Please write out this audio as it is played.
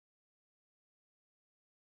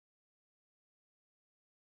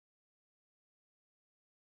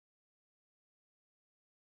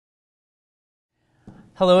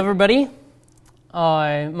Hello, everybody.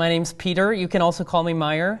 My name's Peter. You can also call me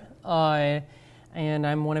Meyer, and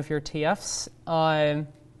I'm one of your TFs.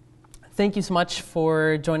 Thank you so much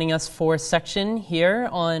for joining us for section here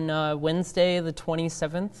on Wednesday, the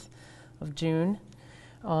 27th of June.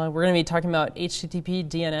 We're going to be talking about HTTP,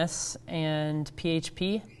 DNS, and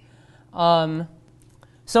PHP.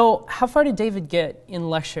 So how far did David get in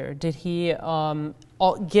lecture? Did he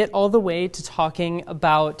get all the way to talking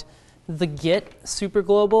about the GET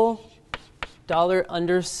superglobal,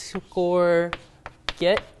 $_get?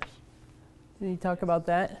 Did he talk about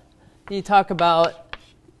that? Did he talk about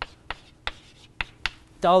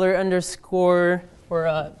 $_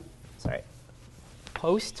 or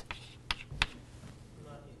post?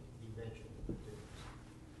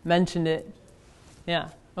 Mentioned it. Yeah,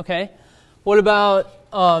 okay. What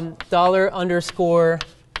about $_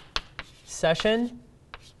 session?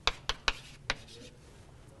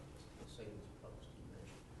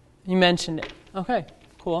 You mentioned it. Okay,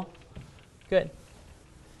 cool. Good.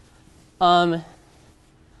 So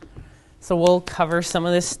we'll cover some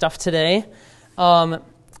of this stuff today.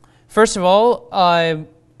 First of all, I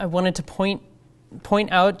wanted to point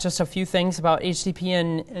out just a few things about HTTP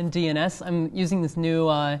and DNS. I'm using this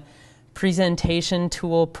new presentation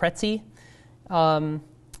tool, Prezi.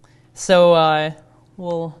 So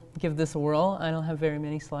we'll give this a whirl. I don't have very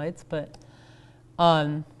many slides, but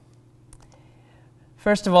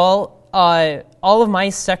first of all of my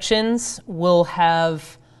sections will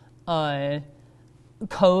have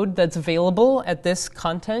code that's available at this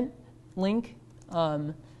content link.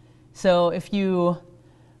 So if you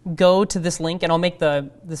go to this link, and I'll make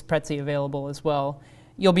this Prezi available as well,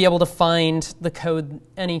 you'll be able to find the code,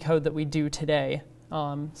 any code that we do today.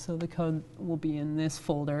 So the code will be in this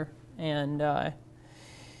folder, and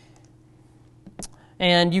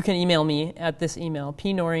you can email me at this email,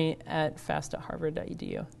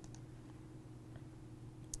 pnori@fast.harvard.edu.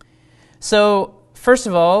 So first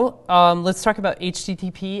of all, let's talk about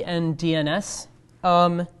HTTP and DNS.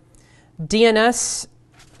 DNS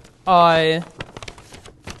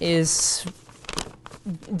is...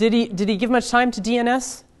 Did he give much time to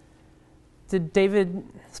DNS? Did David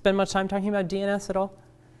spend much time talking about DNS at all?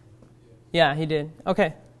 Yeah, he did.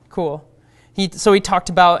 Okay, cool. So he talked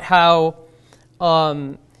about how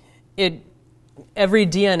every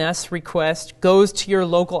DNS request goes to your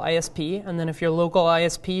local ISP, and then if your local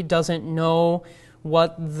ISP doesn't know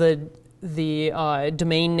what the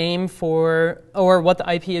domain name for, or what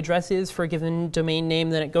the IP address is for a given domain name,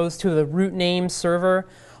 then it goes to the root name server,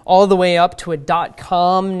 all the way up to a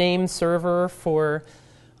 .com name server for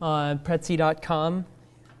Prezi.com.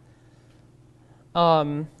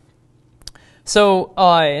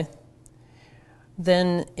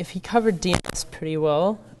 Then if he covered DNS pretty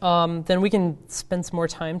well, then we can spend some more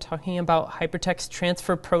time talking about hypertext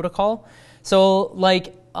transfer protocol. So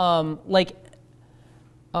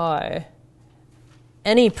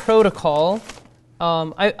any protocol,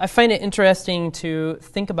 I find it interesting to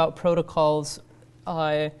think about protocols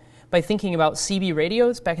by thinking about CB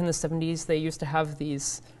radios. Back in the 70s, they used to have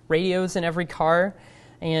these radios in every car,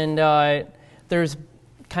 and there's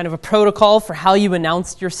kind of a protocol for how you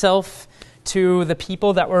announced yourself to the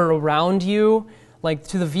people that were around you, like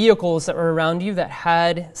to the vehicles that were around you that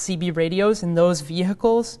had CB radios in those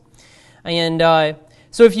vehicles. And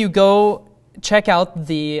so if you go check out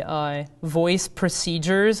the voice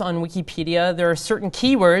procedures on Wikipedia, there are certain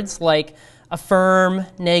keywords like affirm,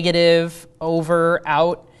 negative, over,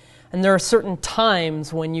 out, and there are certain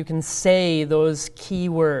times when you can say those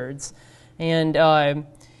keywords. And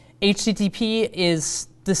HTTP is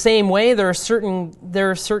the same way. There are certain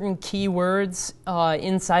keywords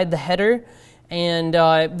inside the header, and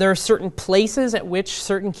there are certain places at which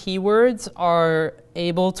certain keywords are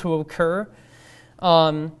able to occur.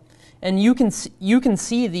 And you can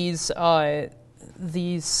see these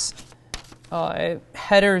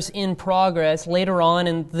headers in progress. Later on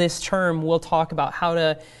in this term, we'll talk about how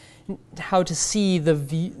to see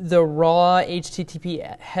the raw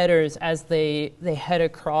HTTP headers as they head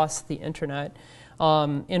across the internet,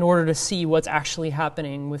 in order to see what's actually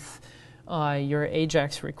happening with your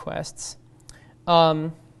AJAX requests.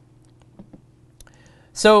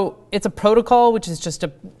 So it's a protocol, which is just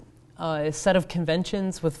a set of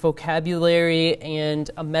conventions with vocabulary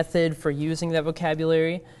and a method for using that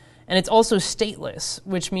vocabulary. And it's also stateless,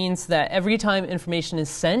 which means that every time information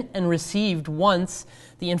is sent and received once,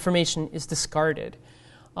 the information is discarded.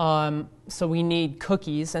 So we need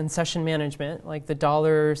cookies and session management, like the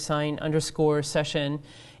 $_ session,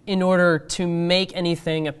 in order to make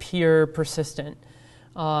anything appear persistent.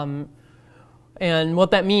 And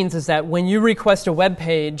what that means is that when you request a web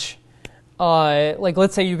page, like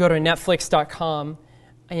let's say you go to Netflix.com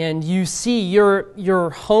and you see your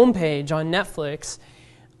homepage on Netflix.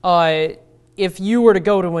 If you were to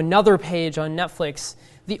go to another page on Netflix,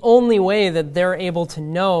 the only way that they're able to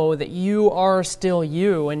know that you are still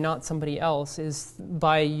you and not somebody else is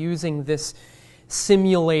by using this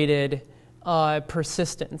simulated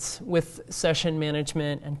persistence with session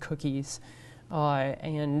management and cookies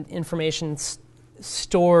and information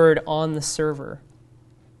stored on the server.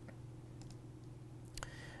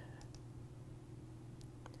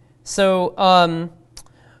 So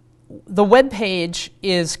the web page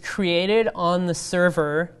is created on the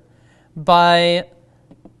server by,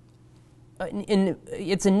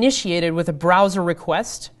 it's initiated with a browser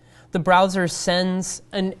request. The browser sends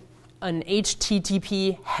an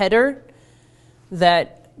HTTP header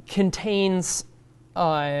that contains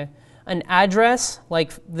an address,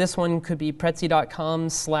 like this one could be Prezi.com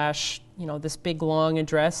 / this big long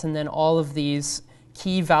address, and then all of these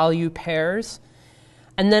key value pairs.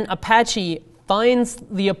 And then Apache finds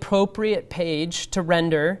the appropriate page to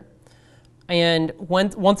render, and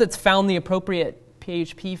once it's found the appropriate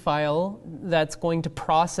PHP file that's going to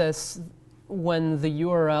process when the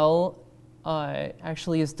URL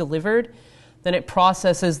actually is delivered, then it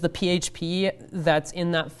processes the PHP that's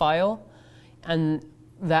in that file, and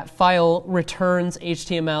that file returns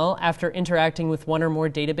HTML after interacting with one or more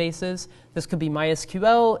databases. This could be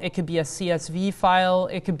MySQL, it could be a CSV file,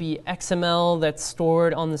 it could be XML that's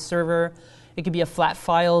stored on the server, it could be a flat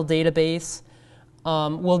file database.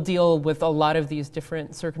 We'll deal with a lot of these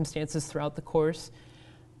different circumstances throughout the course.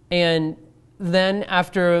 And then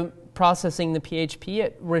after processing the PHP,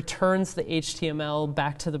 it returns the HTML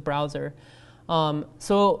back to the browser.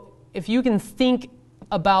 So if you can think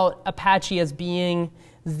about Apache as being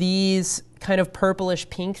these kind of purplish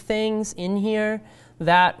pink things in here,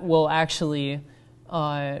 that will actually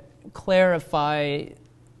clarify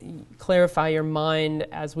your mind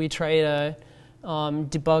as we try to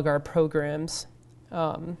debug our programs.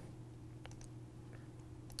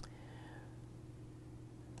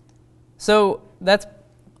 So that's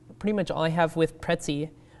pretty much all I have with Prezi.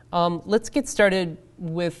 Let's get started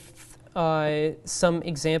with some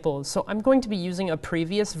examples. So I'm going to be using a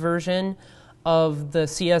previous version of the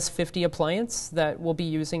CS50 appliance that we'll be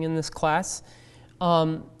using in this class.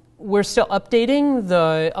 We're still updating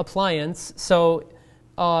the appliance, so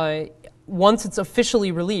once it's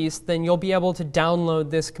officially released, then you'll be able to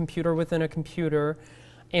download this computer within a computer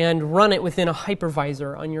and run it within a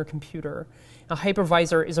hypervisor on your computer. A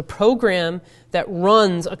hypervisor is a program that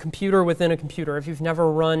runs a computer within a computer. If you've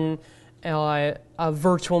never run a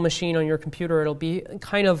virtual machine on your computer, it'll be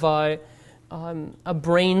kind of a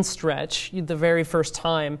brain stretch the very first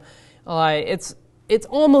time. It's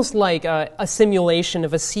almost like a simulation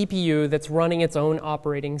of a CPU that's running its own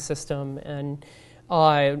operating system, and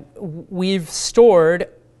we've stored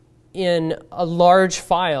in a large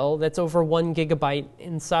file that's over 1 gigabyte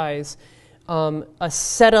in size a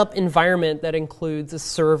setup environment that includes a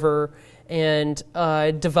server and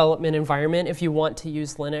a development environment if you want to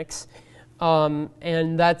use Linux.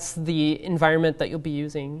 And that's the environment that you'll be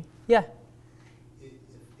using. Yeah? If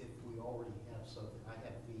we already have something, I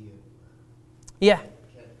have VMware. Yeah. Can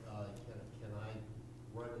I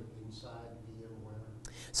run it inside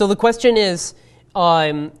VMware? So the question is,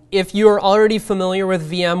 if you're already familiar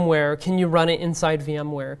with VMware, can you run it inside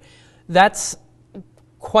VMware? That's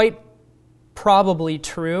quite probably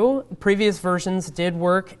true. Previous versions did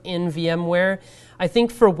work in VMware. I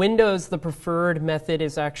think for Windows, the preferred method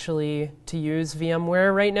is actually to use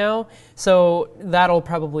VMware right now, so that'll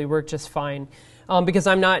probably work just fine. Because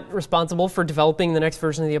I'm not responsible for developing the next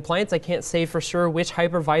version of the appliance, I can't say for sure which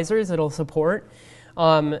hypervisors it'll support,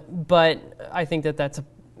 but I think that that's a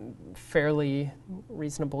fairly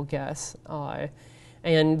reasonable guess.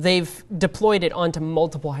 And they've deployed it onto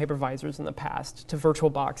multiple hypervisors in the past, to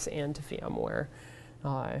VirtualBox and to VMware.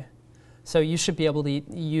 So you should be able to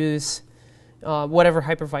use whatever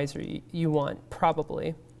hypervisor you want,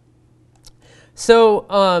 probably.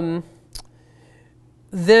 So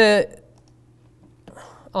the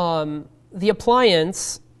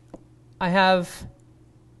appliance I have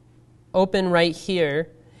open right here.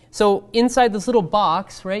 So inside this little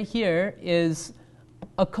box right here is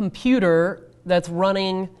a computer that's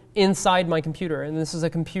running inside my computer. And this is a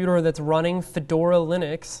computer that's running Fedora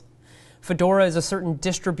Linux. Fedora is a certain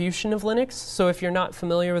distribution of Linux. So if you're not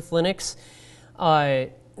familiar with Linux,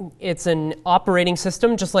 it's an operating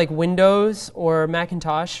system just like Windows or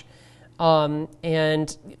Macintosh. And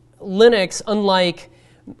Linux, unlike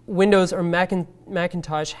Windows or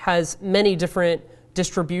Macintosh, has many different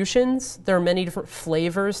distributions. There are many different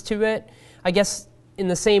flavors to it. I guess in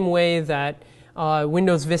the same way that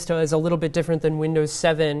Windows Vista is a little bit different than Windows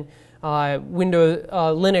 7,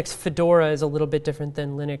 Linux Fedora is a little bit different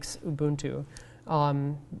than Linux Ubuntu.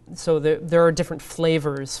 So there are different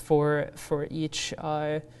flavors for each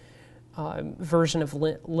version of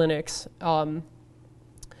Linux.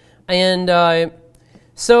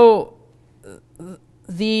 So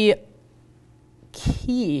the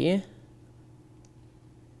key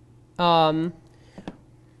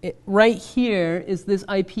right here is this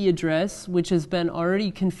IP address, which has been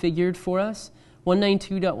already configured for us,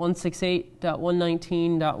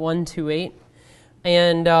 192.168.119.128.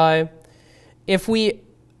 And if we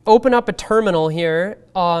open up a terminal here,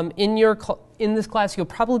 in this class, you'll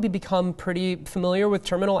probably become pretty familiar with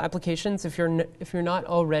terminal applications if you're not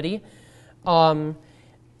already. And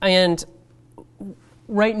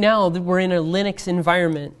right now, we're in a Linux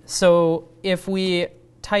environment. So if we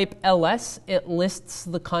type ls, it lists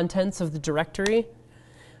the contents of the directory.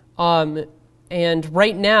 And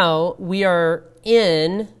right now, we are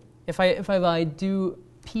in, if I do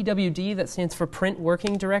pwd, that stands for print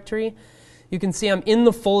working directory, you can see I'm in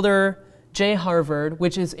the folder jharvard,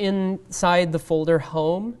 which is inside the folder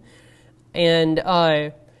home. And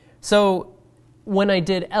so when I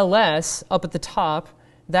did ls up at the top,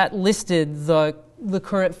 that listed the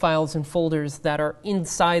current files and folders that are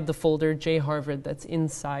inside the folder jharvard that's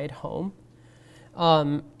inside home.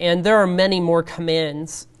 And there are many more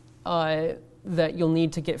commands that you'll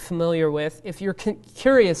need to get familiar with. If you're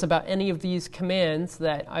curious about any of these commands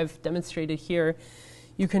that I've demonstrated here,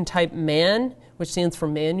 you can type man, which stands for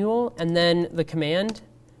manual, and then the command.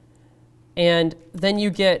 And then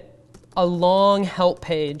you get a long help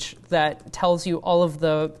page that tells you all of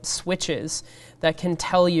the switches that can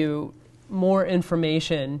tell you more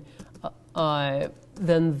information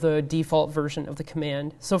than the default version of the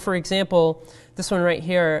command. So for example, this one right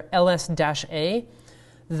here, ls-a,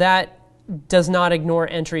 that does not ignore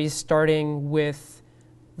entries starting with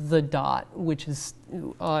the dot, which is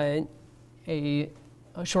a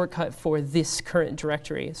shortcut for this current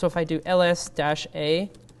directory. So if I do ls-a,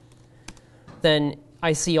 then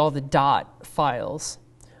I see all the dot files.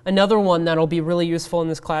 Another one that'll be really useful in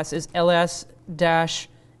this class is ls-l,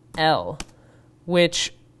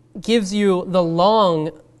 which gives you the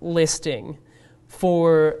long listing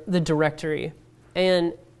for the directory.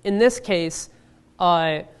 And in this case,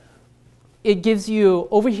 it gives you,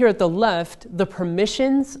 over here at the left, the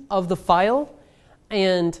permissions of the file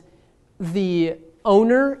and the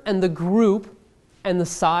owner and the group and the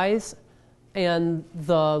size and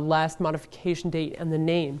the last modification date and the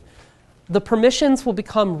name. The permissions will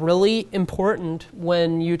become really important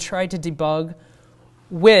when you try to debug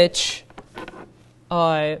which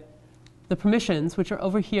the permissions, which are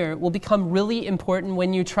over here, will become really important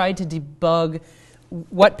when you try to debug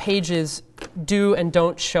what pages do and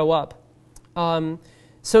don't show up.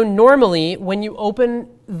 So normally, when you open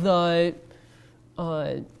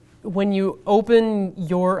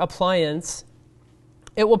your appliance,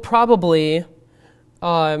 it will probably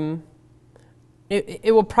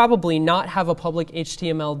not have a public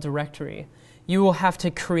HTML directory. You will have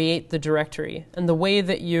to create the directory, and the way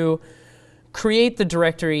that you create the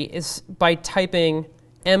directory is by typing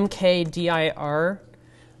mkdir.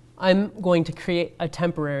 I'm going to create a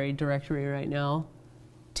temporary directory right now,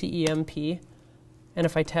 temp, and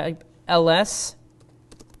if I type ls-la,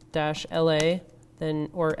 then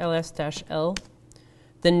or ls-l,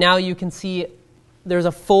 then now you can see there's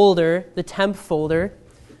a folder, the temp folder,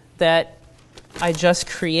 that I just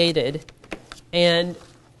created, and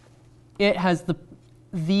it has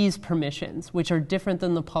these permissions, which are different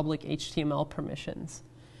than the public HTML permissions.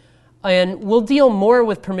 And we'll deal more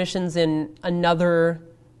with permissions in another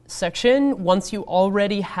section once you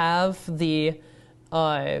already have the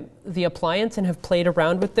appliance and have played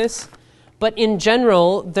around with this. But in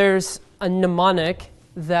general, there's a mnemonic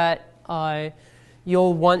that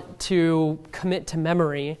you'll want to commit to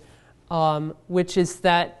memory, which is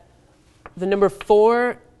that the number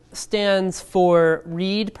 4 stands for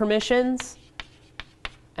read permissions,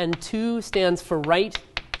 and 2 stands for write,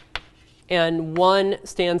 and 1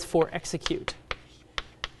 stands for execute.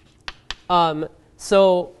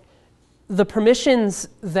 So the permissions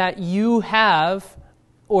that you have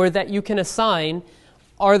or that you can assign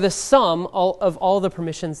are the sum of all the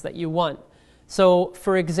permissions that you want. So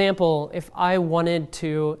for example, if I wanted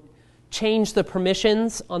to change the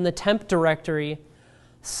permissions on the temp directory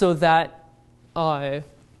so that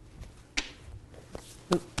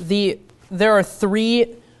there are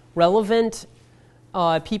 3 relevant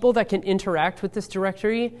people that can interact with this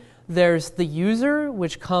directory. There's the user,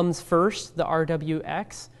 which comes first, the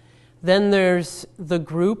RWX. Then there's the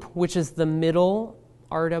group, which is the middle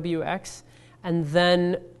RWX, and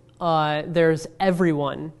then there's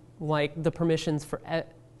everyone, like the permissions for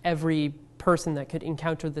every person that could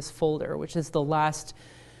encounter this folder, which is the last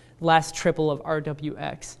triple of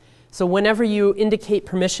RWX. So whenever you indicate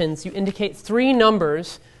permissions, you indicate 3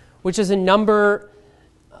 numbers, which is a number,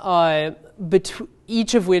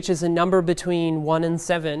 each of which is a number between 1 and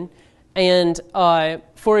 7. And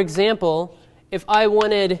for example, if I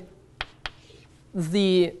wanted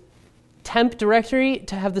the temp directory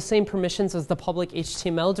to have the same permissions as the public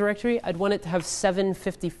HTML directory, I'd want it to have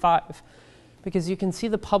 755. Because you can see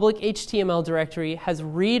the public HTML directory has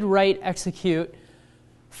read, write, execute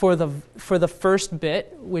for the first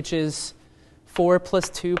bit, which is 4 plus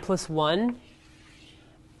 2 plus 1.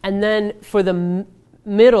 And then for the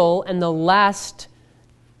middle and the last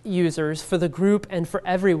users, for the group and for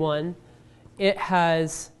everyone, it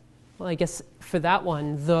has, well, I guess for that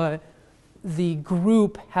one, the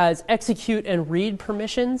group has execute and read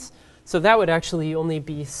permissions. So that would actually only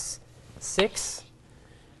be 6.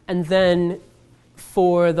 And then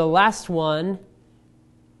for the last one,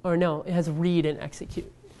 or no, it has read and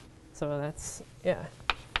execute. So that's, yeah.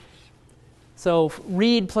 So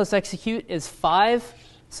read plus execute is 5.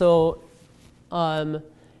 So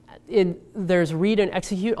there's read and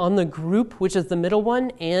execute on the group, which is the middle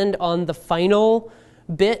one, and on the final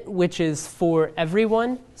bit, which is for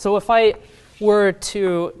everyone. So if I were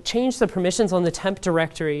to change the permissions on the temp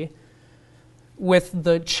directory with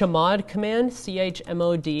the chmod command,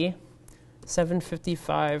 chmod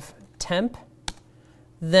 755 temp,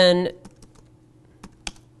 then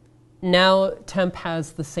now temp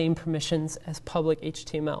has the same permissions as public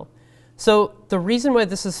HTML. So the reason why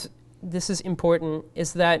this is important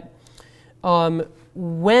is that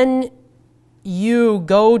when you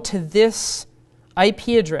go to this IP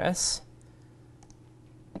address,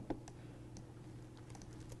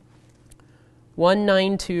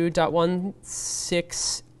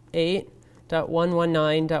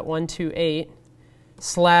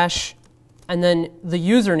 192.168.119.128 / and then the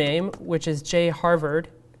username, which is jharvard,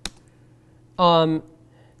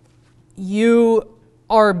 you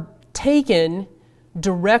are taken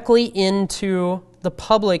directly into the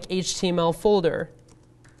public HTML folder.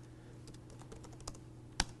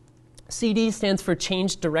 CD stands for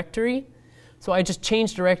change directory. So I just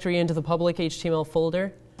change directory into the public HTML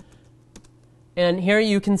folder. And here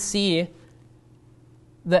you can see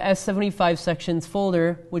the S75 sections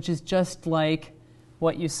folder, which is just like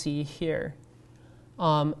what you see here.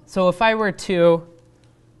 So if I were to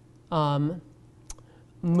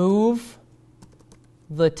move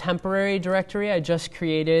the temporary directory I just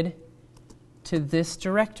created to this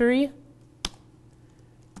directory,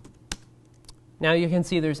 now you can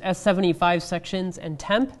see there's S75 sections and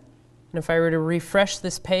temp. And if I were to refresh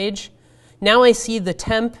this page, now I see the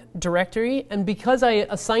temp directory. And because I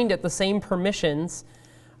assigned it the same permissions,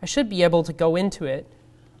 I should be able to go into it.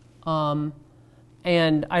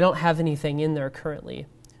 And I don't have anything in there currently.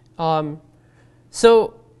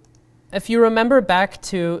 So if you remember back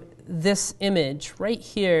to this image right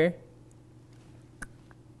here,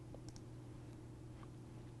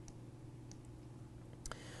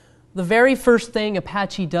 the very first thing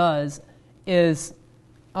Apache does is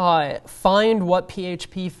find what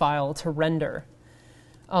PHP file to render.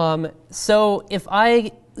 So if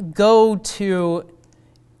I go to,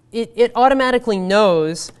 it automatically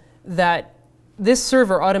knows that, this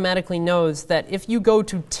server automatically knows that if you go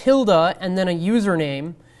to tilde and then a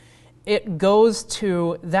username, it goes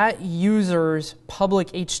to that user's public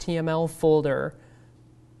HTML folder,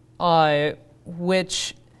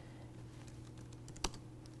 which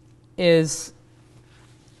is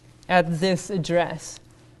at this address,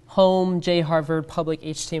 home jharvard public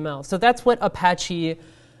HTML. So that's what Apache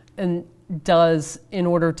does in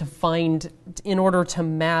order to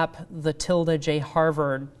map the tilde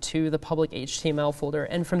jharvard to the public HTML folder.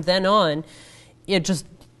 And from then on, it just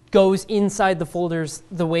goes inside the folders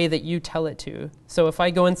the way that you tell it to. So if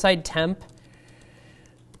I go inside temp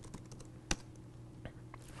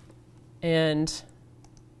and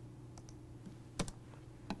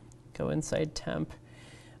go inside temp,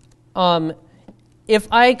 if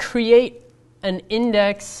I create an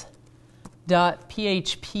index.php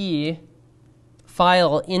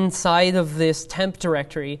file inside of this temp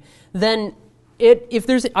directory, then if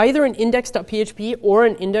there's either an index.php or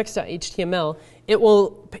an index.html,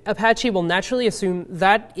 Apache will naturally assume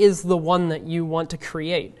that is the one that you want to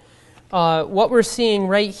create. What we're seeing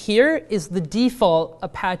right here is the default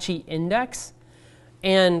Apache index.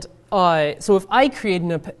 And so if I create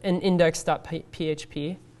an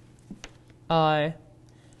index.php,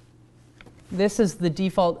 this is the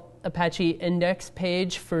default Apache index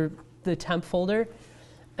page for the temp folder.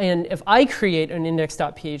 And if I create an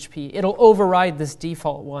index.php, it'll override this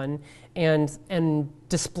default one and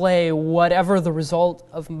display whatever the result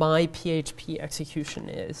of my PHP execution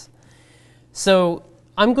is. So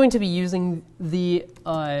I'm going to be using the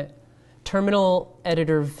terminal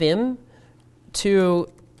editor Vim to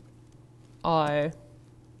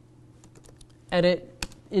edit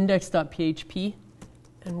index.php.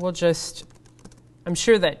 And we'll just, I'm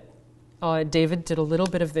sure that David did a little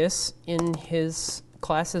bit of this in his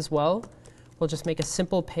class as well. We'll just make a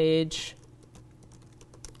simple page.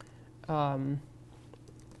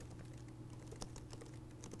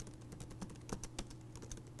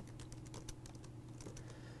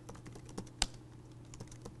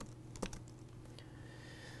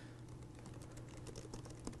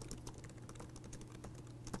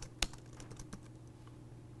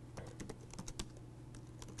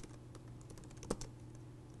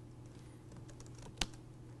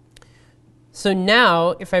 So now,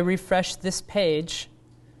 if I refresh this page,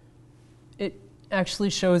 it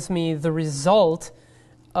actually shows me the result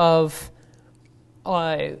of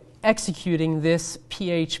executing this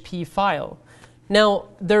PHP file. Now,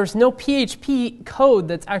 there's no PHP code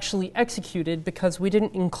that's actually executed because we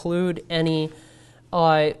didn't include any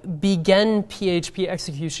begin PHP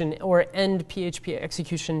execution or end PHP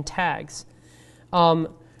execution tags.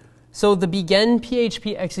 So the begin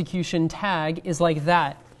PHP execution tag is like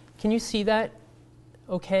that. Can you see that?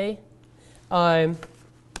 Okay.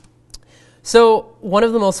 So one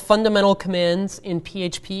of the most fundamental commands in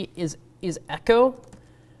PHP is echo.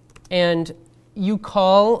 And you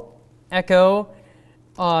call echo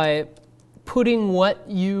putting what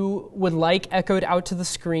you would like echoed out to the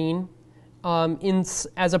screen as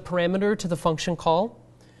a parameter to the function call.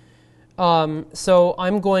 So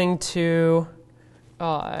I'm going to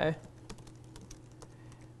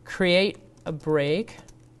create a break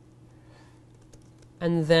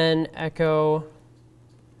and then echo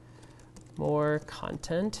more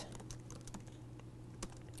content.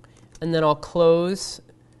 And then I'll close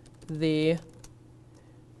the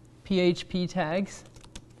PHP tags.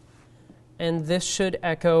 And this should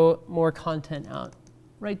echo more content out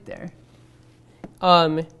right there.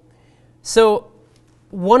 So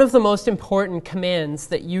one of the most important commands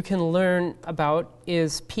that you can learn about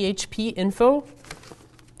is PHP info.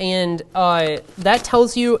 And that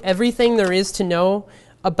tells you everything there is to know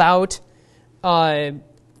about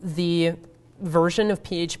the version of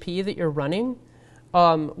PHP that you're running.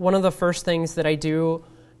 One of the first things that I do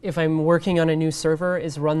if I'm working on a new server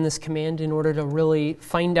is run this command in order to really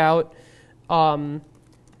find out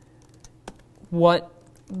what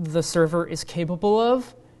the server is capable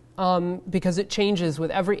of, because it changes with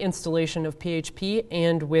every installation of PHP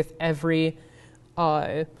and with every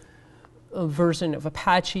a version of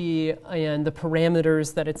Apache and the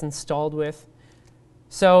parameters that it's installed with.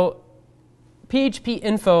 So PHP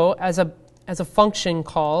info as a function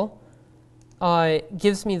call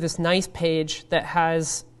gives me this nice page that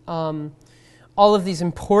has all of these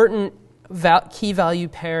important key value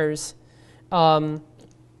pairs,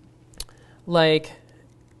 like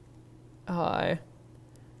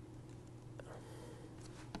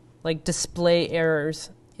display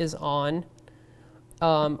errors is on.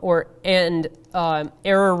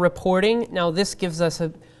 Error reporting. Now this gives us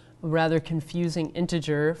a rather confusing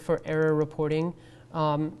integer for error reporting,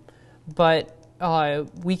 but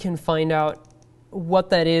we can find out what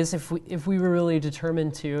that is if we were really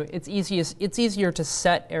determined to. It's easier to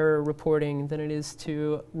set error reporting than it is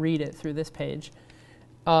to read it through this page.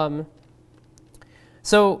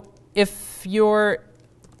 So if you're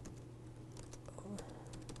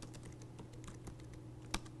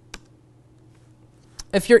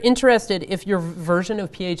interested, if your version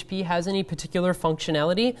of PHP has any particular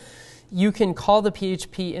functionality, you can call the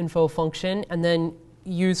PHP info function and then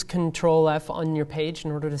use Control F on your page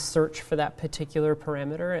in order to search for that particular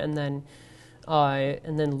parameter and then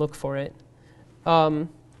look for it.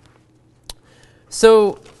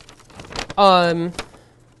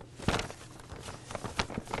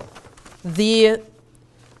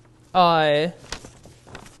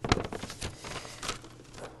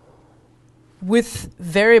 With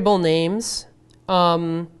variable names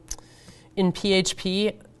in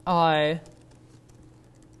PHP,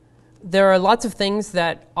 there are lots of things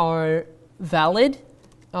that are valid.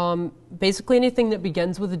 Basically anything that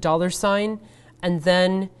begins with a $sign and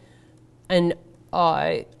then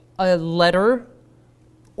a letter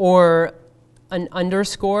or an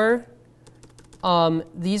underscore.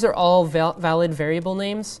 These are all valid variable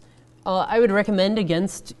names. I would recommend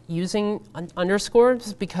against using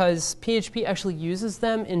underscores because PHP actually uses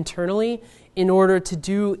them internally in order to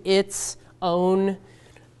do its own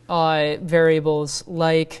variables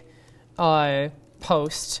like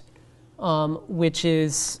post, which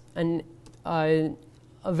is a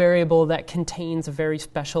variable that contains a very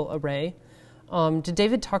special array. Did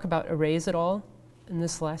David talk about arrays at all in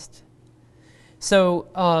this last?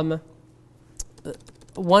 So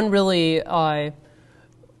one really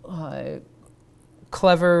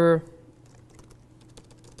clever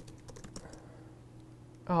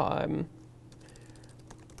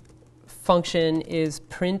function is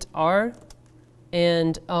print r,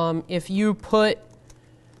 and if you put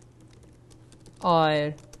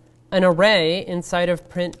an array inside of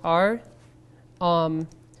print r,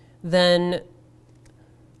 then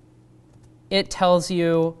it tells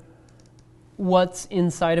you what's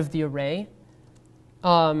inside of the array.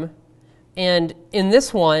 And in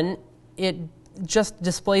this one, it just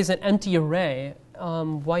displays an empty array.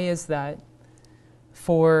 Why is that?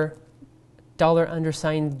 For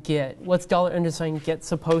 $_get. What's $_get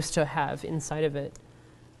supposed to have inside of it?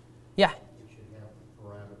 Yeah? It should have the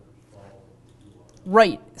parameters following the URL.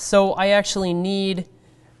 Right. So I actually need,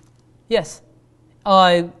 yes.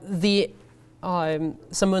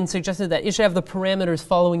 Someone suggested that it should have the parameters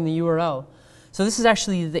following the URL. So this is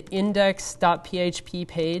actually the index.php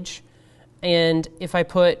page. And if I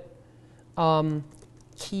put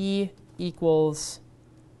key equals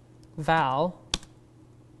val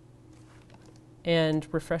and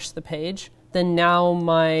refresh the page, then now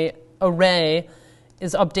my array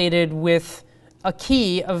is updated with a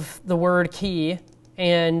key of the word key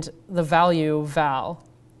and the value val.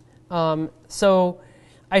 So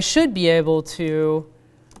I should be able to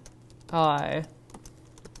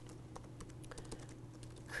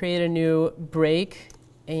create a new break,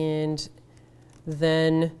 and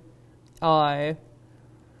then I'm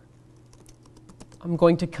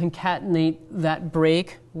going to concatenate that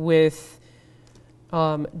break with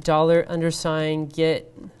 $_get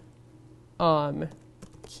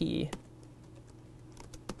key.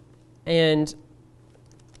 And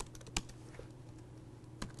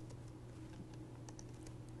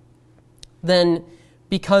then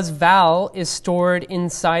because val is stored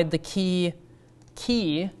inside the key,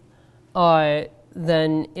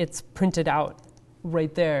 then it's printed out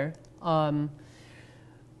right there and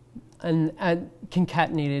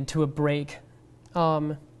concatenated to a break.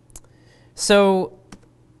 So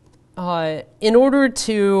in order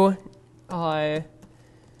to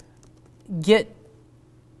get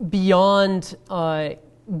beyond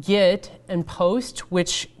get and post,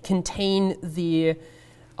 which contain the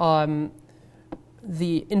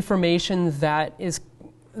information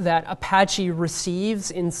that Apache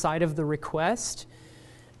receives inside of the request,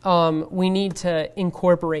 we need to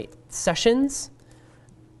incorporate sessions.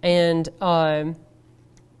 And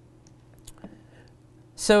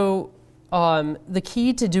so the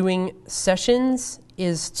key to doing sessions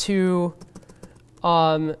is to,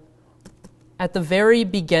 at the very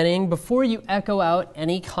beginning, before you echo out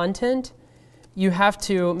any content, you have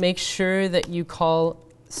to make sure that you call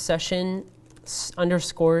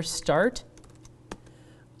session_start.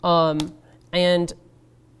 And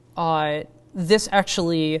this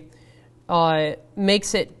actually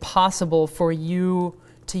makes it possible for you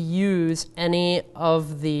to use any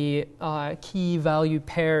of the key value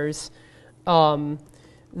pairs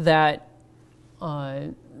that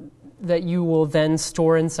you will then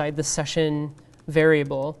store inside the session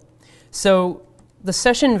variable. So the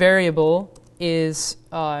session variable is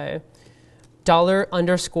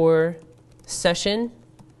 $_session,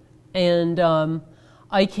 and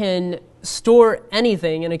I can store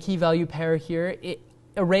anything in a key value pair here.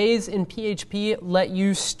 Arrays in PHP let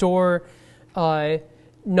you store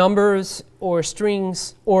numbers or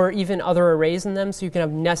strings or even other arrays in them, so you can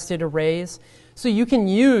have nested arrays. So you can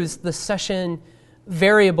use the session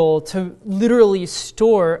variable to literally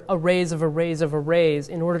store arrays of arrays of arrays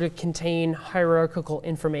in order to contain hierarchical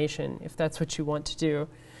information, if that's what you want to do.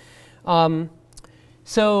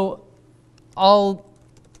 So I'll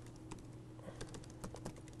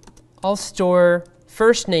store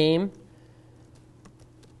first name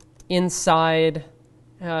inside,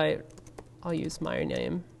 I'll use my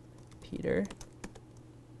name, Peter.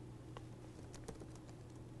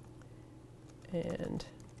 And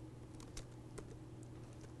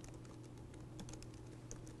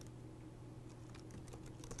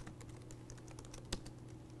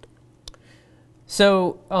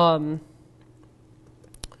so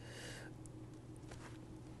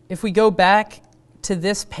if we go back to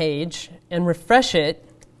this page and refresh it,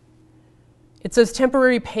 it says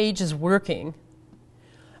temporary page is working.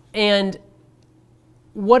 And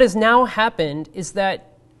what has now happened is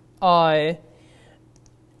that I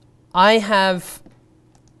have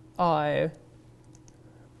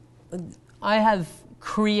I have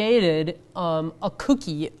created a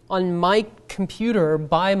cookie on my computer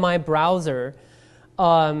by my browser,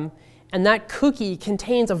 and that cookie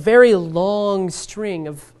contains a very long string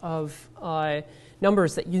of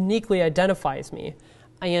numbers that uniquely identifies me.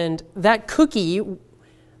 And that cookie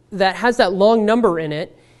that has that long number in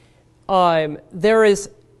it, there is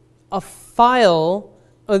a file,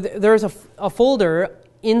 there is a folder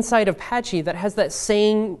inside of Apache that has that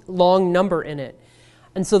same long number in it.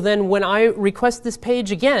 And so then when I request this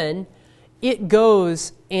page again, it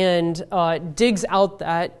goes and digs out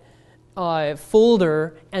that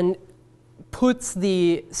folder and puts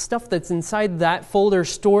the stuff that's inside that folder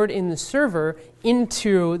stored in the server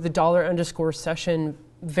into the $_session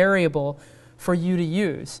variable for you to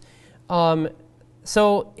use.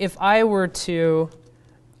 So if I were to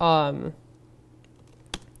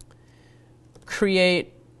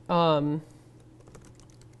create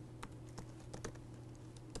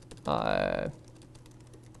I'll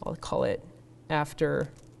call it after,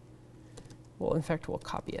 well, in fact, we'll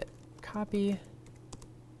copy it. Copy.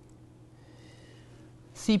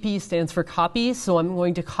 CP stands for copy, so I'm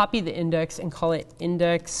going to copy the index and call it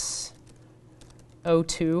index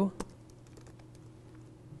 02.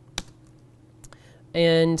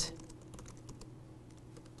 And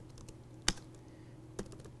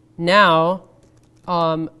now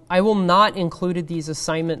I will not include these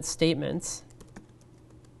assignment statements.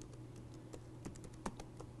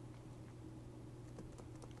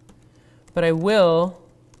 But I will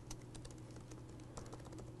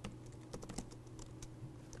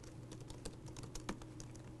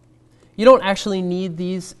you don't actually need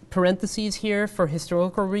these parentheses here for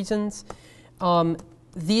historical reasons.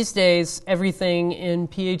 These days, everything in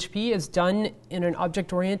PHP is done in an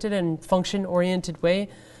object-oriented and function-oriented way,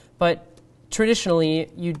 but traditionally,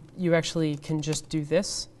 you actually can just do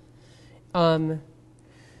this.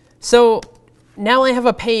 So now I have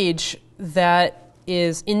a page that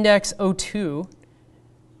is index 02,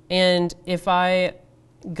 and if I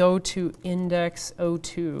go to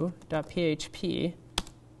index02.php,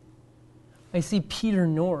 I see Peter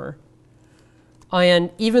Knorr.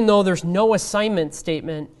 And even though there's no assignment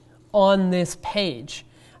statement on this page,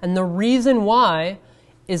 and the reason why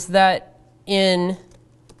is that in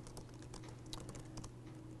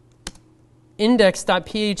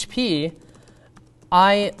index.php,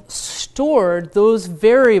 I stored those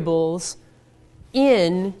variables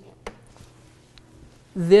in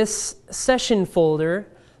this session folder.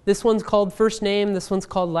 This one's called first name, this one's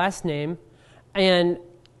called last name. And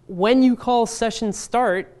when you call session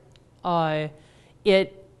start, when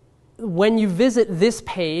you visit this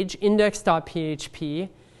page, index.php,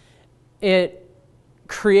 it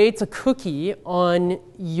creates a cookie on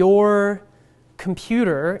your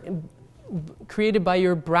computer created by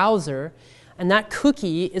your browser. And that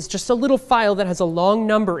cookie is just a little file that has a long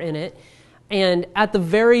number in it. And at the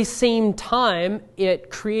very same time, it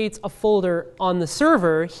creates a folder on the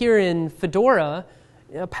server. Here in Fedora,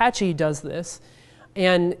 Apache does this.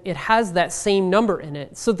 And it has that same number in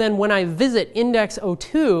it. So then when I visit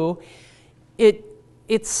index02,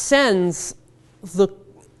 it sends the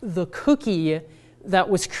cookie that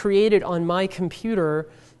was created on my computer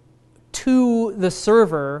to the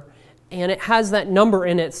server, and it has that number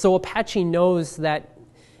in it, so Apache knows that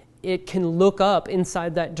it can look up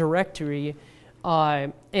inside that directory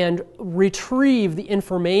and retrieve the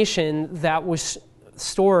information that was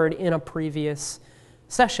stored in a previous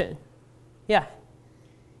session. Yeah?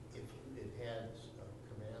 If you had had a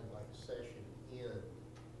command like session in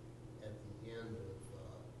at the end of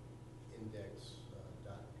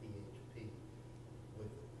index.php,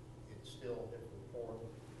 would it still have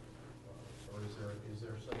reported, or is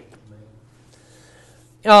there such a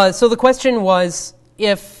command? So the question was,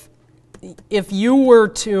 if you were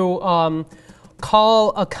to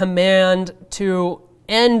call a command to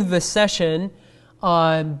end the session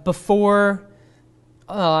before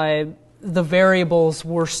the variables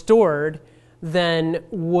were stored, then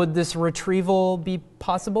would this retrieval be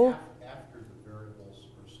possible? After the variables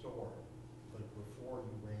were stored, but before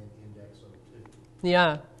you ran index02.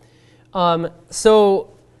 Yeah.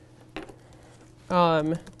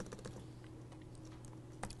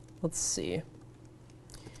 Let's see.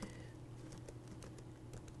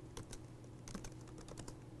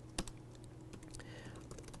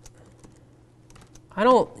 I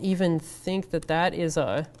don't even think that is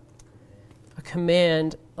a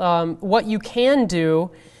command. What you can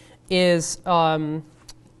do is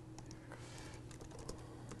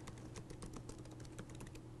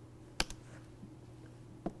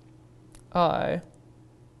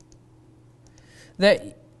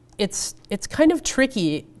that it's kind of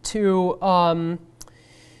tricky to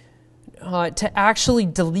to actually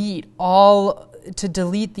delete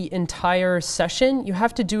the entire session, you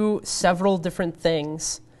have to do several different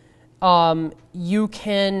things. You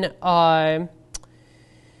can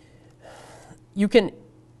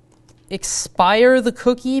expire the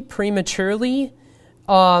cookie prematurely.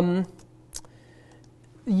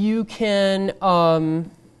 You can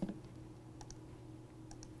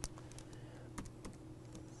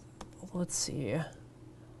let's see.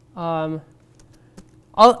 I'll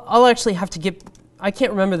actually have to get. I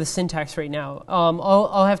can't remember the syntax right now.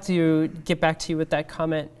 I'll have to get back to you with that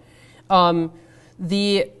comment.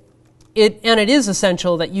 It is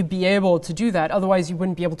essential that you be able to do that. Otherwise, you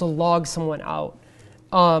wouldn't be able to log someone out.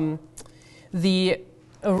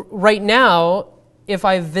 Right now, if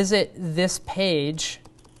I visit this page,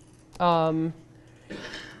 it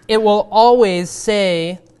will always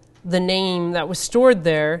say the name that was stored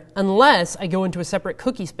there unless I go into a separate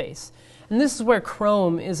cookie space. And this is where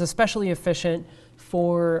Chrome is especially efficient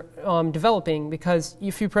for developing, because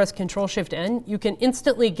if you press Control-Shift-N, you can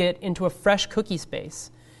instantly get into a fresh cookie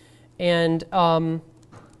space. And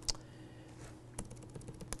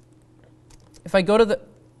if I go to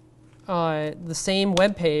the same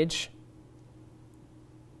web page,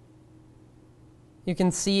 you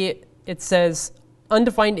can see it says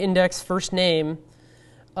undefined index first name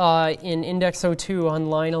in index 02 on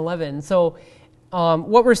line 11. So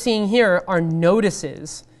what we're seeing here are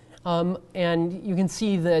notices. And you can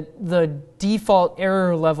see that the default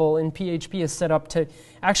error level in PHP is set up to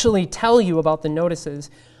actually tell you about the notices.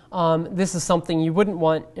 This is something you wouldn't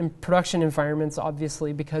want in production environments,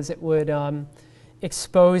 obviously, because it would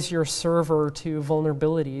expose your server to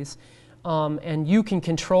vulnerabilities. And you can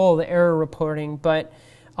control the error reporting, but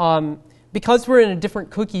because we're in a different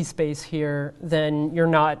cookie space here, then you're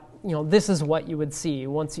not, this is what you would see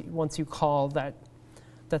once you call that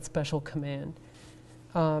special command.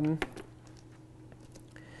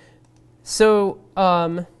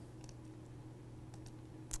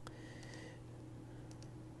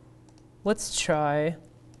 Let's try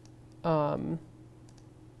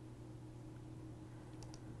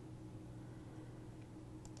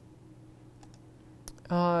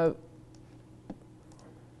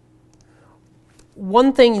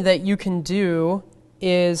one thing that you can do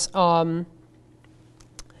is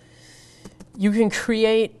you can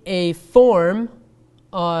create a form,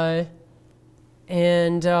 and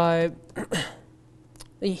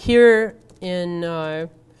here in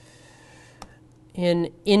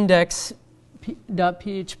index.php,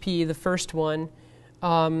 the first one,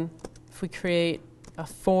 if we create a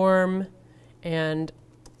form and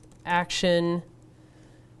action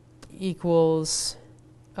equals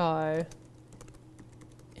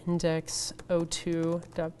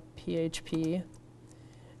index02.php,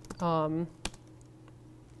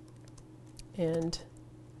 and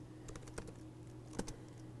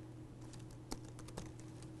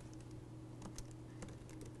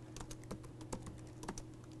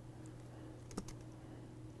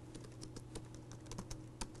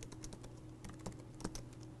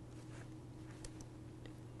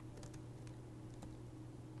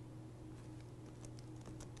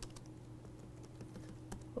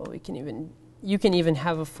you can even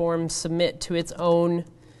have a form submit to its own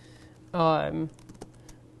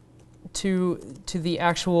to the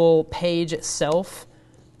actual page itself,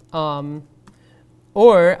 or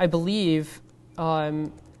I believe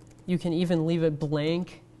you can even leave it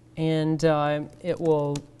blank, and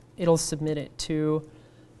it'll submit it to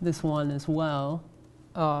this one as well.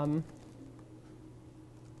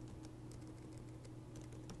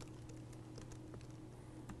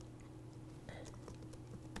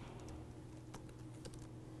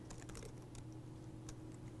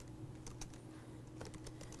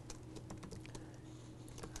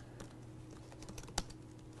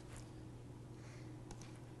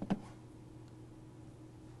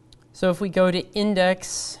 So if we go to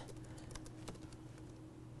index.php,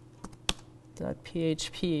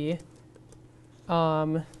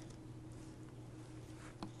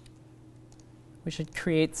 we should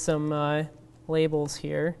create some labels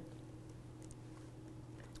here.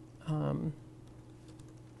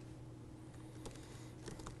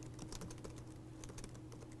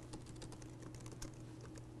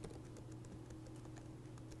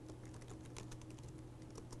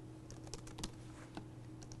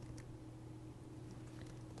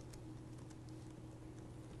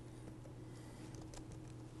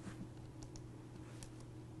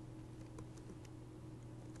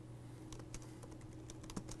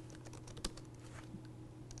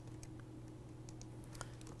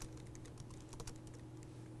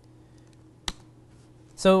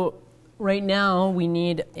 So right now we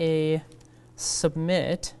need a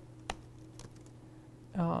submit,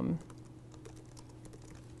 I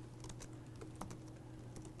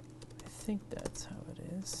think that's how it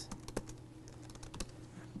is.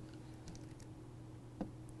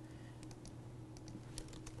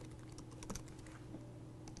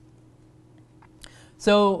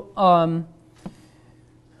 So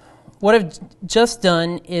what I've just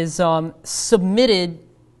done is submitted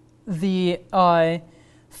the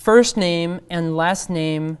first name and last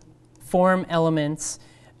name form elements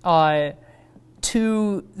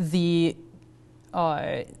to the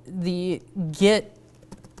get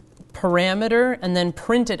parameter and then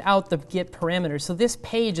printed out the get parameter. So this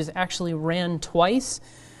page is actually ran twice.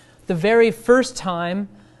 The very first time,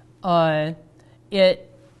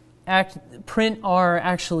 print R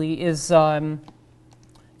actually is,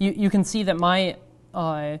 you can see that my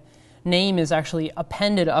name is actually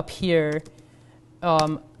appended up here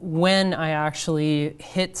when I actually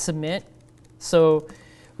hit submit. So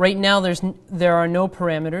right now there are no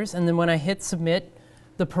parameters, and then when I hit submit,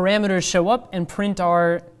 the parameters show up and print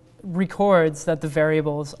R records that the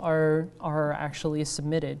variables are actually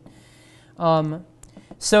submitted.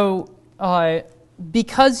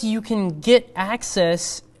 Because you can get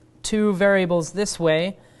access to variables this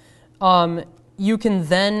way, you can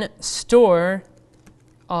then store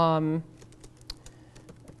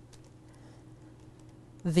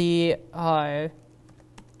the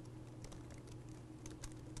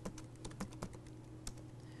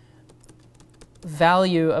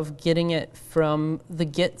value of getting it from the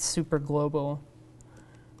get superglobal.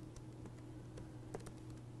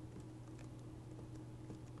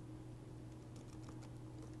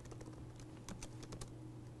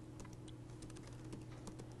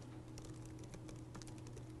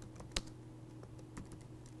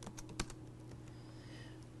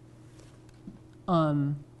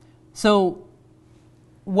 So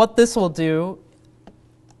what this will do,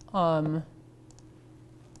 well,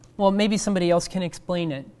 maybe somebody else can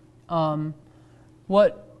explain it.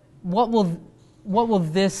 What will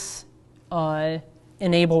this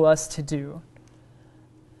enable us to do?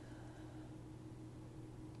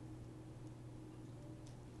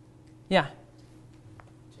 Yeah.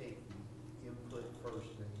 Take the input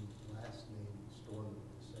first name, last name, store them in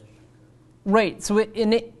the session code. Right. So it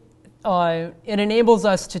enables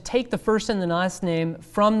us to take the first and the last name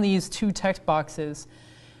from these two text boxes,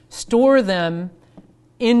 store them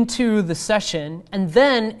into the session, and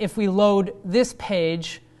then if we load this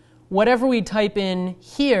page, whatever we type in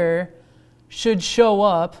here should show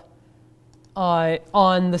up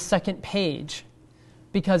on the second page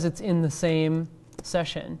because it's in the same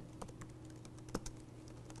session.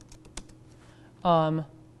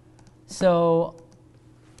 So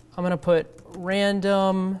I'm going to put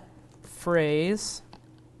random phrase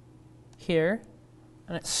here,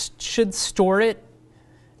 and it should store it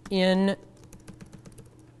in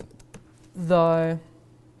the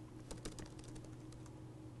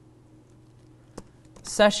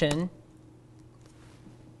session.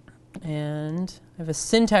 And I have a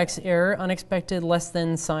syntax error, unexpected less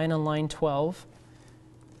than sign on line 12.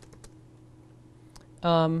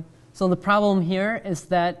 So the problem here is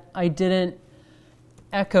that I didn't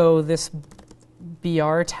echo this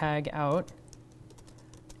BR tag out.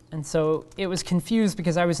 And so it was confused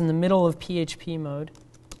because I was in the middle of PHP mode.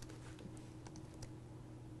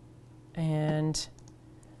 And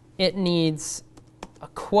it needs a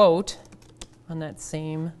quote on that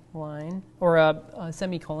same line, or a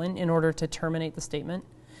semicolon, in order to terminate the statement.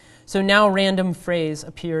 So now random phrase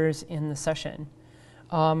appears in the session.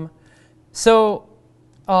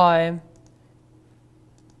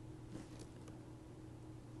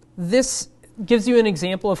 This gives you an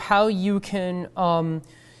example of how you can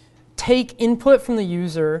take input from the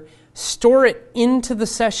user, store it into the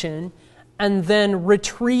session, and then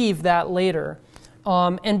retrieve that later.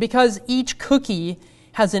 And because each cookie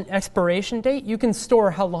has an expiration date, you can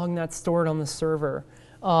store how long that's stored on the server.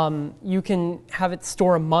 You can have it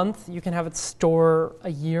store a month, you can have it store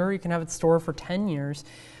a year, you can have it store for 10 years.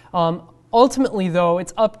 Ultimately, though,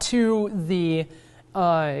 it's up to the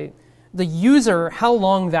user how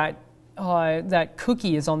long that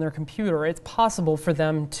cookie is on their computer. It's possible for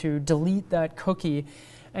them to delete that cookie,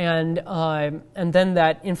 and then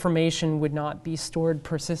that information would not be stored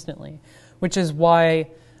persistently, which is why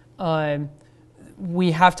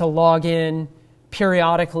we have to log in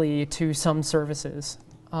periodically to some services.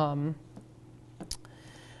 And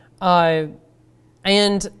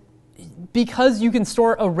because you can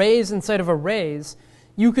store arrays inside of arrays,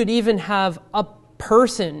 you could even have a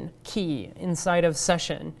person key inside of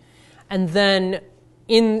session. And then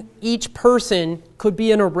in each person could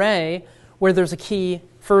be an array where there's a key,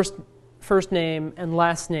 first name and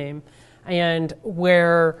last name. and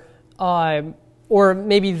where, or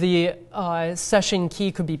maybe the session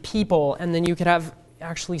key could be people, and then you could have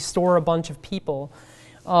actually store a bunch of people.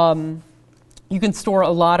 You can store a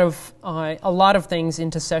lot of things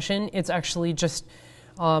into session. It's actually just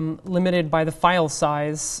limited by the file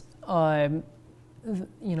size.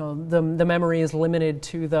 You know, the memory is limited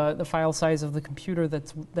to the file size of the computer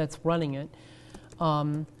that's running it.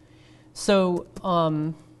 So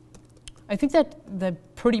I think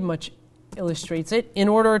that pretty much illustrates it. In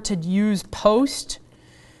order to use post,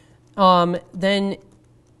 then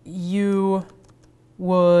you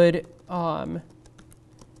would, I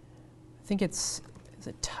think is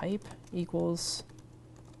it type equals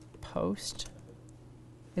post?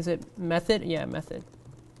 Is it method? Yeah, method.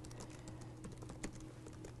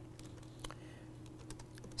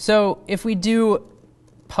 So if we do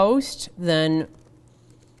post, then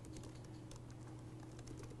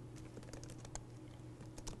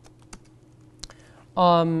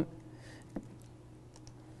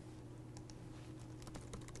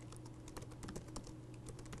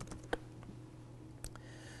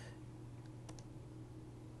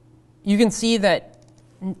you can see that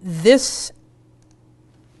this,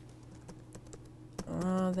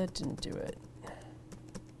 that didn't do it.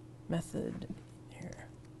 Method here.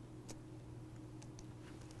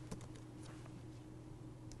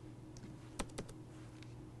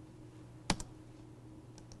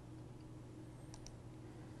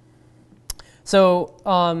 So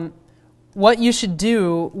what you should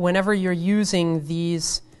do whenever you're using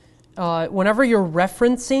these, whenever you're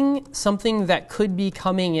referencing something that could be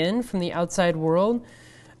coming in from the outside world,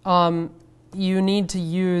 you need to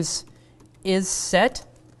use isSet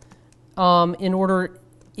in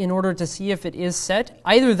order to see if it is set.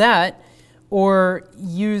 Either that, or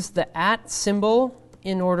use the @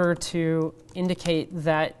 in order to indicate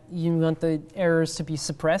that you want the errors to be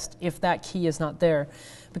suppressed if that key is not there.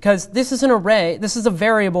 Because this is an array, this is a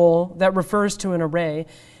variable that refers to an array,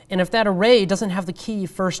 and if that array doesn't have the key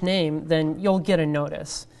first name, then you'll get a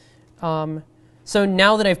notice. So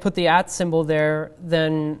now that I've put the @ there,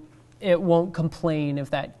 then it won't complain if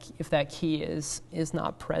that key is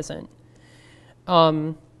not present.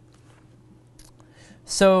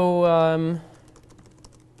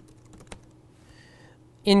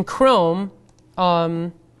 In Chrome,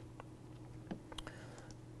 I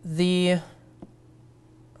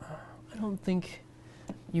don't think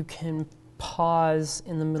you can pause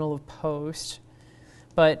in the middle of post,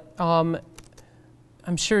 but I'm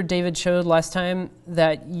sure David showed last time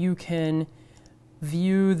that you can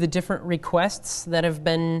view the different requests that have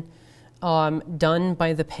been done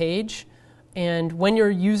by the page. And when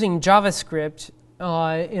you're using JavaScript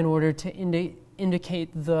in order to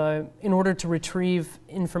in order to retrieve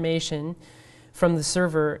information from the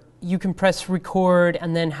server, you can press record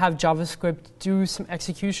and then have JavaScript do some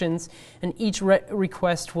executions, and each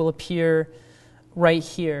request will appear right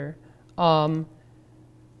here. So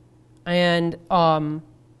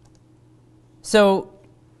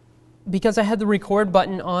because I had the record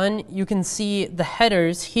button on, you can see the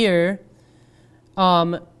headers here.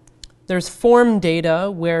 There's form data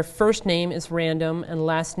where first name is random and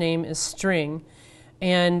last name is string.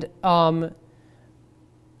 And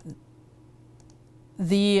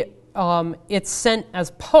it's sent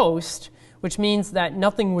as post, which means that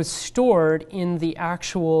nothing was stored in the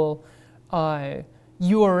actual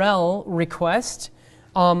URL request,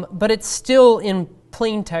 but it's still in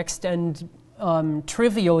plain text and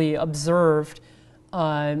trivially observed.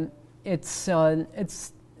 It's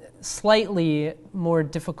slightly more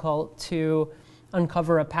difficult to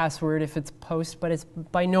uncover a password if it's post, but it's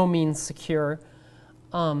by no means secure.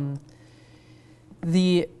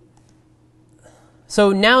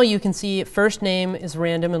 So now you can see first name is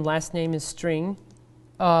random and last name is string.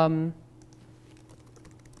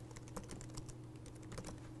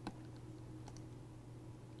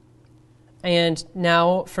 And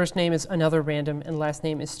now first name is another random and last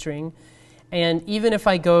name is string. And even if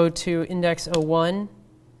I go to index 01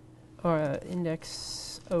 or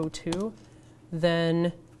index 02,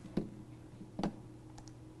 then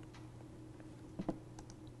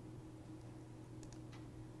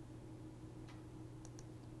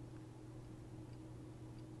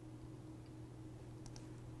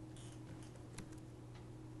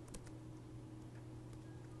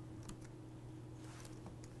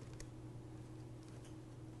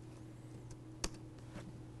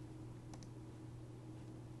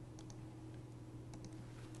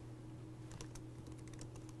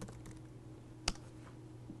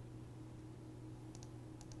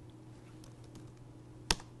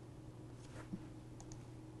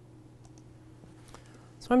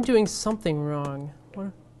I'm doing something wrong. What?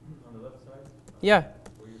 On the left Yeah.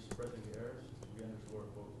 Where you're suppressing the errors, it should be underscore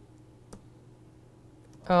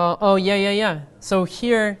post. Oh, yeah. So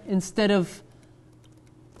here, instead of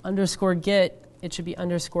underscore get, it should be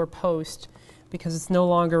underscore post because it's no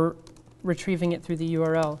longer retrieving it through the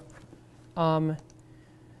URL.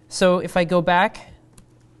 So if I go back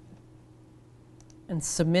and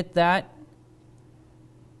submit that,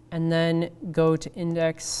 and then go to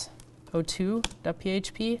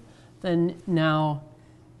index02.php, then now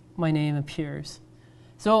my name appears.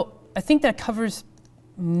 So I think that covers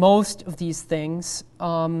most of these things,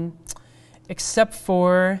 except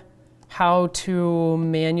for how to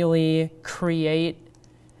manually create,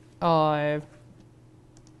 how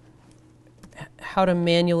to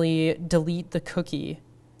manually delete the cookie.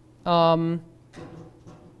 You could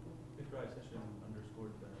try session underscore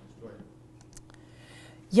destroy it.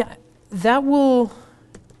 Yeah, that will. Destroy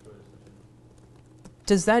the session.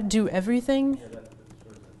 Does that do everything? Yeah, that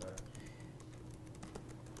destroys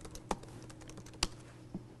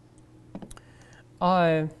the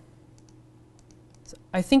entire.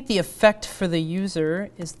 I think the effect for the user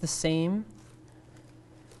is the same.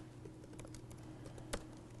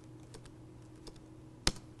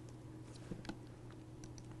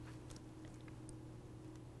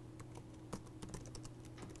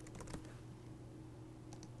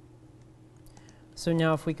 So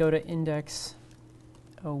now if we go to index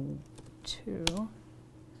 02,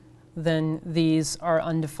 then these are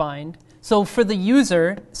undefined. So for the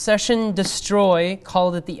user, session destroy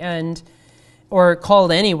called at the end, or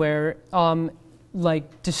called anywhere,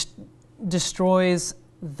 destroys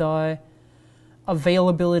the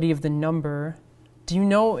availability of the number. Do you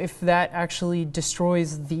know if that actually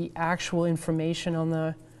destroys the actual information on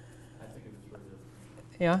the? I think it destroys it.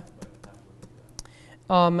 Yeah. But I have to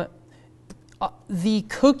look at that. The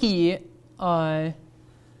cookie, I'm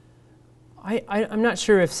not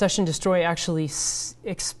sure if session destroy actually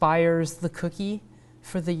expires the cookie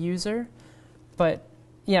for the user, but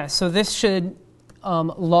yeah, so this should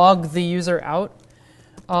log the user out.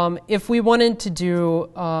 If we wanted to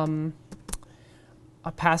do a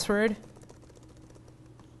password,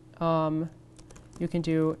 you can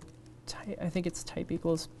do, I think it's type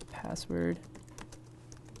equals password.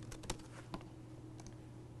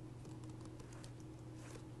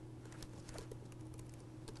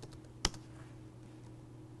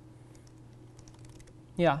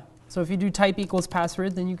 Yeah, so if you do type equals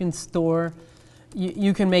password, then you can store,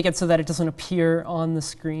 you can make it so that it doesn't appear on the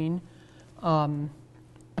screen.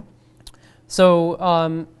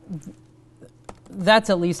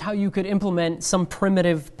 That's at least how you could implement some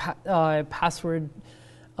primitive password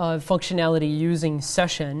functionality using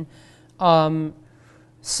session. What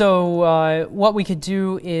we could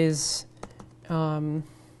do is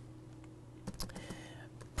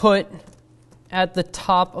put at the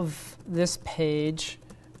top of this page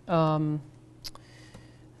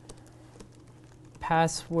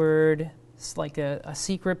password, it's like a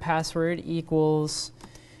secret password equals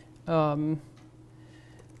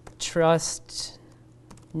trust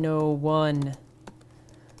no one.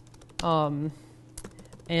 And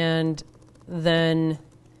then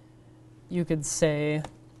you could say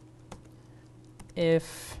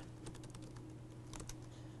if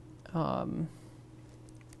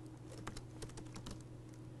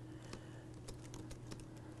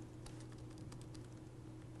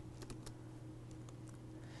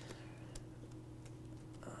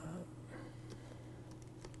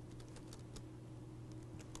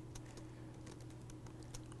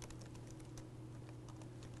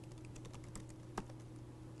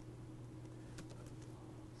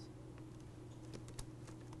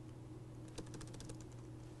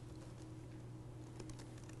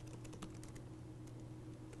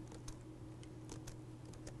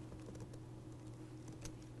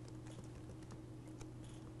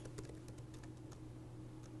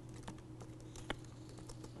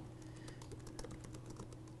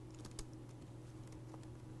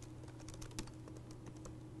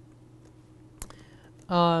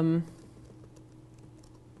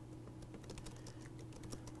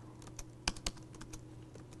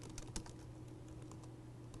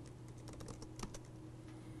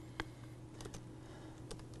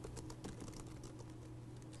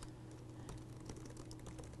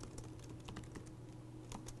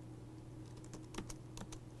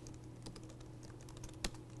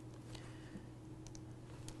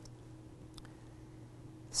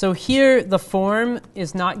so here the form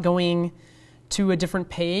is not going to a different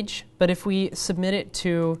page, but if we submit it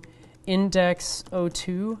to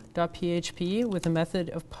index02.php with a method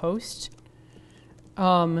of post,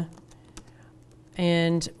 and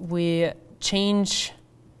we change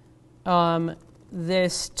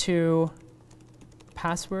this to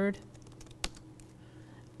password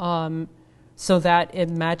so that it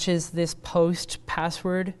matches this post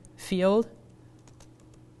password field.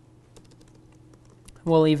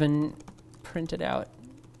 We'll even print it out.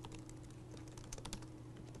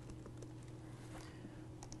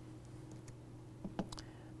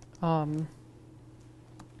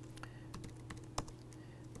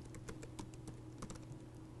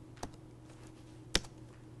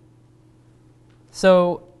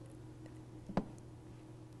 So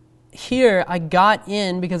here I got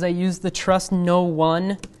in because I used the trust no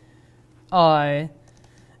one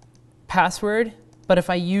password. But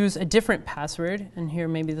if I use a different password, and here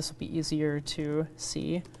maybe this will be easier to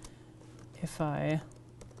see, if I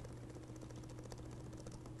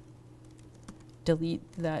delete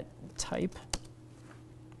that type.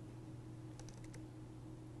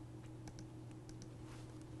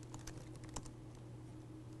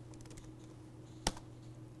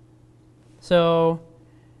 So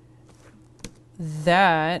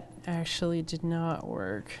that actually did not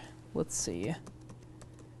work. Let's see.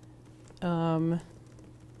 The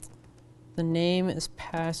name is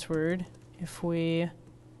password. If we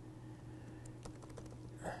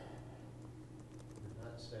You're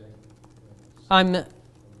not setting.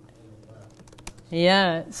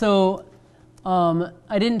 Yeah, so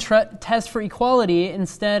I didn't test for equality.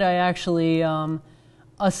 Instead, I actually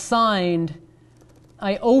assigned,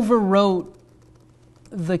 I overwrote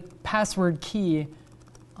the password key.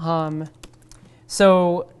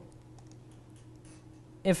 So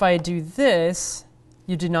if I do this,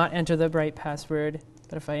 you did not enter the right password.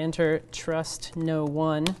 But if I enter trust no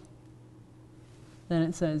one, then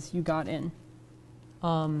it says you got in.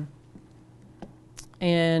 And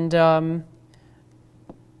then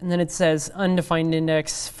it says undefined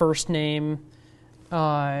index, first name.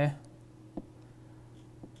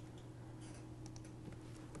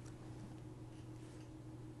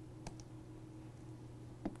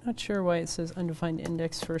 Not sure why it says undefined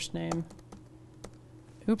index, first name.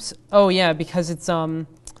 Oops. Oh yeah, because it's in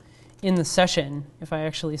the session. If I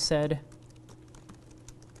actually said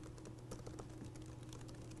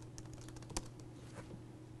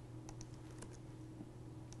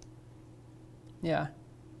yeah.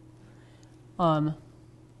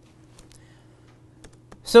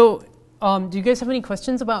 So do you guys have any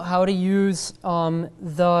questions about how to use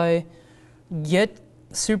the get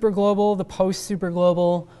superglobal, the post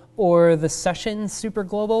superglobal, or the session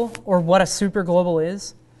superglobal, or what a superglobal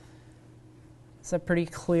is? Is that pretty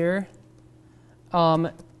clear?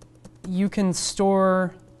 You can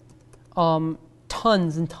store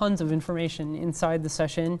tons and tons of information inside the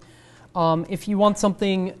session. If you want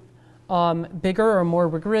something bigger or more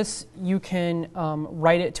rigorous, you can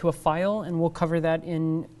write it to a file, and we'll cover that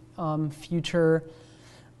in future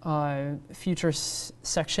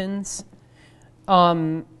sections.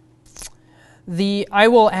 I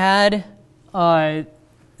will add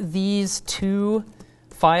these two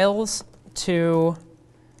files to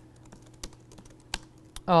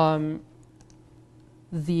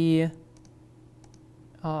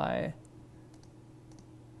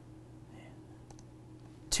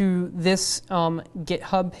this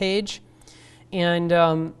GitHub page,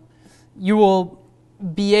 and you will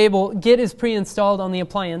be able, Git is pre-installed on the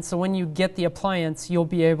appliance, so when you get the appliance, you'll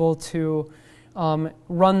be able to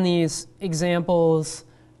run these examples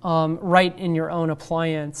right in your own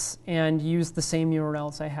appliance and use the same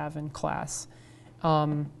URLs I have in class.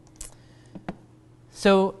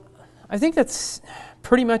 So I think that's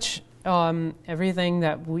pretty much everything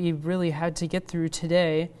that we really had to get through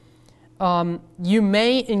today. You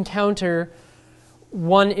may encounter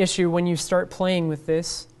one issue when you start playing with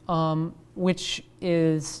this, which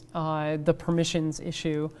is the permissions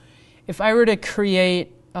issue. If I were to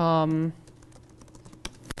create,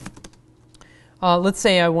 let's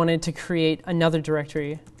say I wanted to create another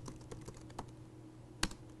directory.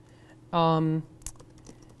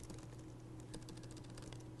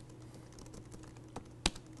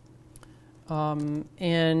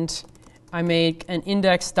 And I make an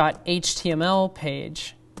index.html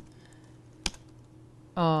page.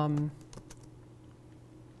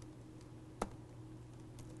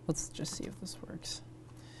 Let's just see if this works.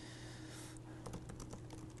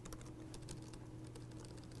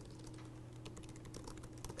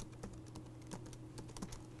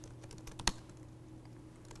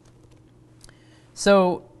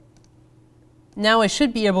 So now I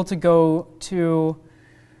should be able to go to,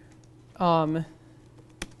 I'm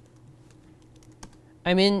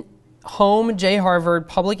in home, jharvard,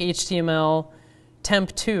 public HTML,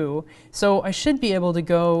 temp2. So I should be able to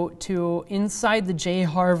go to, inside the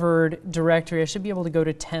jharvard directory, I should be able to go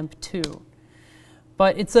to temp2.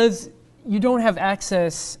 But it says you don't have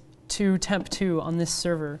access to temp2 on this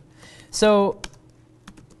server. So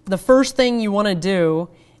the first thing you want to do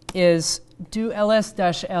is do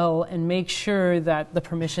ls-l and make sure that the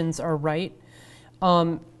permissions are right.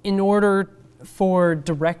 In order for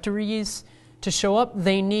directories to show up,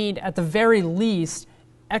 they need, at the very least,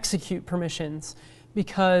 execute permissions,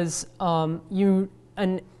 because to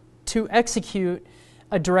execute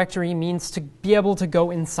a directory means to be able to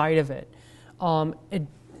go inside of it.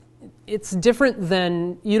 It's different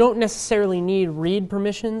than, you don't necessarily need read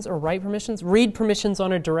permissions or write permissions. Read permissions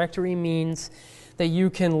on a directory means that you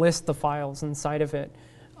can list the files inside of it,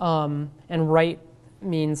 and write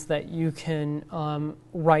means that you can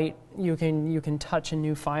you can touch a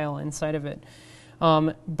new file inside of it.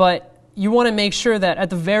 But you want to make sure that at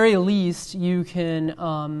the very least you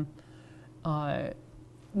can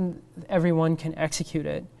everyone can execute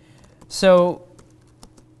it. So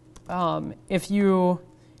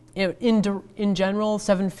in general,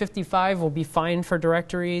 755 will be fine for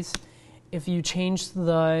directories. If you change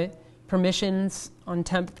the permissions on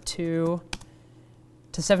temp2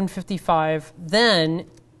 to 755, then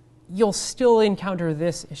you'll still encounter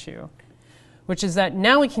this issue, which is that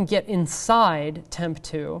now we can get inside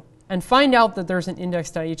temp2 and find out that there's an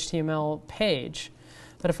index.html page.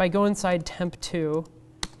 But if I go inside temp2,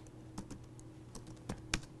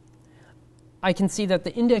 I can see that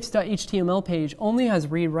the index.html page only has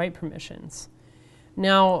read-write permissions.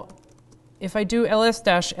 Now, if I do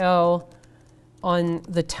ls-l on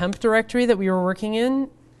the temp directory that we were working in,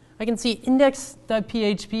 I can see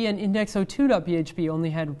index.php and index02.php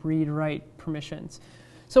only had read-write permissions.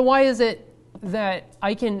 So why is it that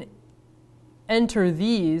I can enter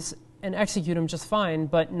these and execute them just fine,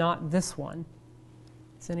 but not this one?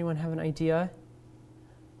 Does anyone have an idea?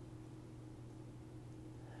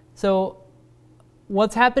 So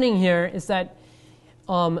what's happening here is that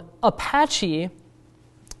Apache,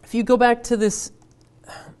 if you go back to this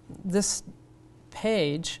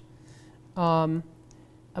page,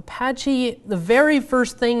 Apache, the very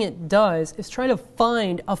first thing it does is try to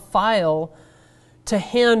find a file to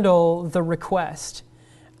handle the request.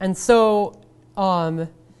 And so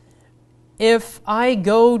if I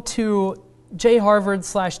go to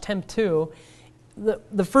jharvard/temp2,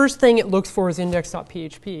 the first thing it looks for is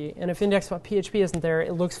index.php. And if index.php isn't there,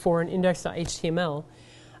 it looks for an index.html.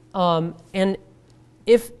 And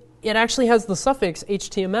if it actually has the suffix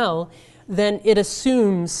HTML, then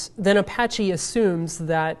Apache assumes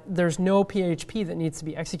that there's no PHP that needs to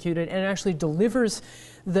be executed, and it actually delivers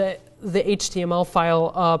the HTML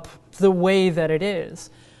file up the way that it is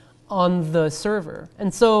on the server.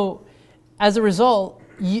 And so as a result,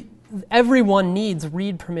 everyone needs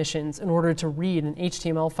read permissions in order to read an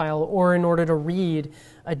HTML file or in order to read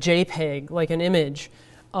a JPEG, like an image.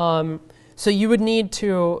 So you would need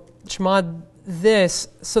to chmod this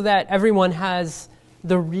so that everyone has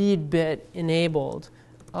the read bit enabled.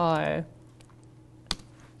 And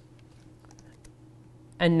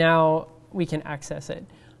now we can access it.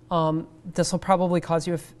 This will probably cause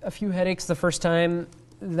you a few headaches the first time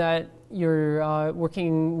that you're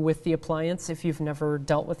working with the appliance if you've never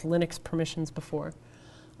dealt with Linux permissions before.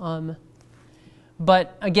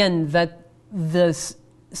 But again, that the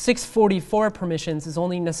 644 permissions is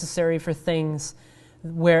only necessary for things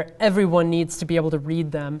where everyone needs to be able to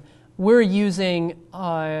read them. We're using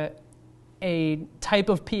a type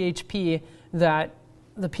of PHP that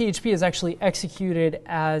the PHP is actually executed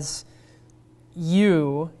as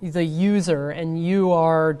you, the user, and you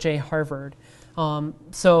are jharvard.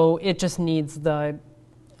 So it just needs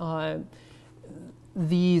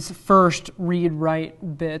these first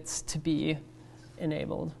read-write bits to be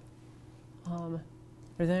enabled. Are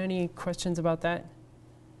there any questions about that?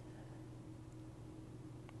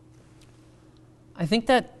 I think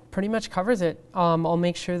that pretty much covers it. I'll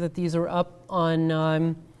make sure that these are up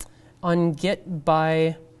on Git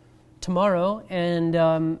by tomorrow, and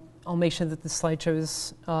I'll make sure that the slideshow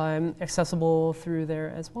is accessible through there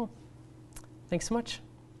as well. Thanks so much.